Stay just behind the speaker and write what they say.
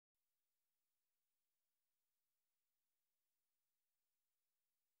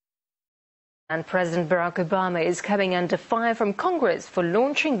And President Barak Obama is coming under fire from Congress for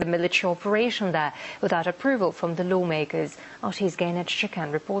launching the military operation there without approval from the lawmakers. RT's Gainet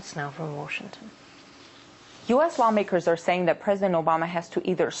Chikan reports now from Washington. U.S. lawmakers are saying that President Obama has to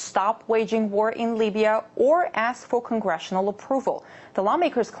either stop waging war in Libya or ask for congressional approval. The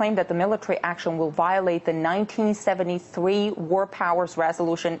lawmakers claim that the military action will violate the 1973 War Powers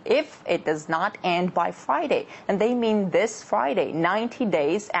Resolution if it does not end by Friday. And they mean this Friday, 90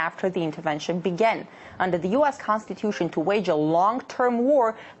 days after the intervention began. Under the U.S. Constitution, to wage a long-term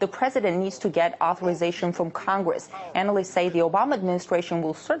war, the president needs to get authorization from Congress. Analysts say the Obama administration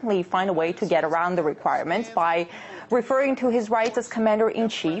will certainly find a way to get around the requirements by referring to his rights as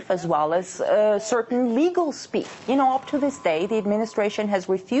commander-in-chief, as well as certain legal speak. Up to this day, the administration has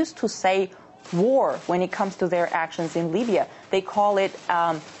refused to say war when it comes to their actions in Libya. They call it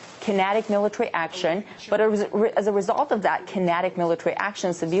kinetic military action, but as a result of that kinetic military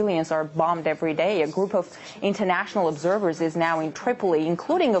action, civilians are bombed every day. A group of international observers is now in Tripoli,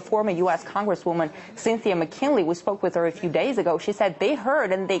 including a former U.S. Congresswoman, Cynthia McKinley. We spoke with her a few days ago. She said they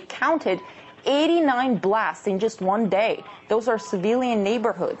heard and they counted 89 blasts in just one day. Those are civilian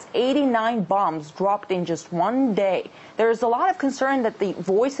neighborhoods. 89 bombs dropped in just one day. There's a lot of concern that the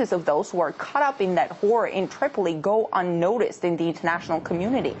voices of those who are caught up in that horror in Tripoli go unnoticed in the international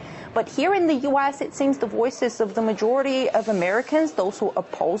community. But here in the U.S., it seems the voices of the majority of Americans, those who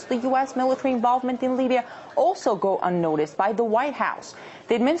oppose the U.S. military involvement in Libya, also go unnoticed by the White House.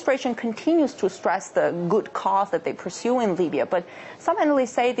 The administration continues to stress the good cause that they pursue in Libya, but some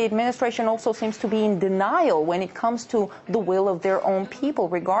analysts say the administration also seems to be in denial when it comes to the will of their own people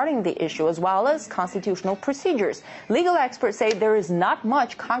regarding the issue, as well as constitutional procedures. Legal experts say there is not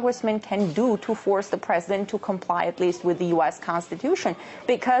much congressmen can do to force the president to comply, at least with the U.S. Constitution,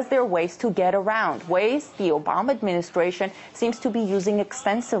 because there are ways to get around, ways the Obama administration seems to be using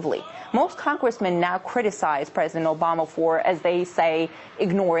extensively. Most congressmen now criticize President Obama for, as they say,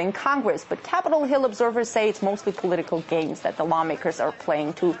 ignoring Congress. But Capitol Hill observers say it's mostly political games that the lawmakers are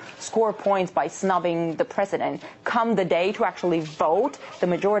playing to score points by snubbing the president. Come the day to actually vote, the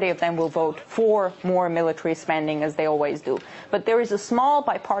majority of them will vote for more military spending, as they always do. But there is a small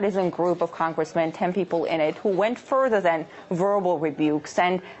bipartisan group of congressmen, 10 people in it, who went further than verbal rebukes,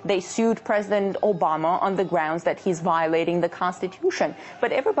 and they sued President Obama on the grounds that he's violating the Constitution.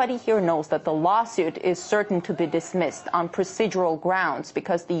 But everybody here knows that the lawsuit is certain to be dismissed on procedural grounds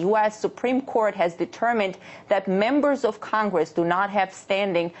because the U.S. Supreme Court has determined that members of Congress do not have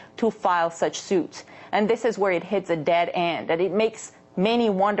standing to file such suits. And this is where it hits a dead end, and it makes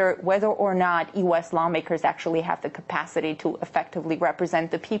many wonder whether or not U.S. lawmakers actually have the capacity to effectively represent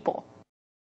the people.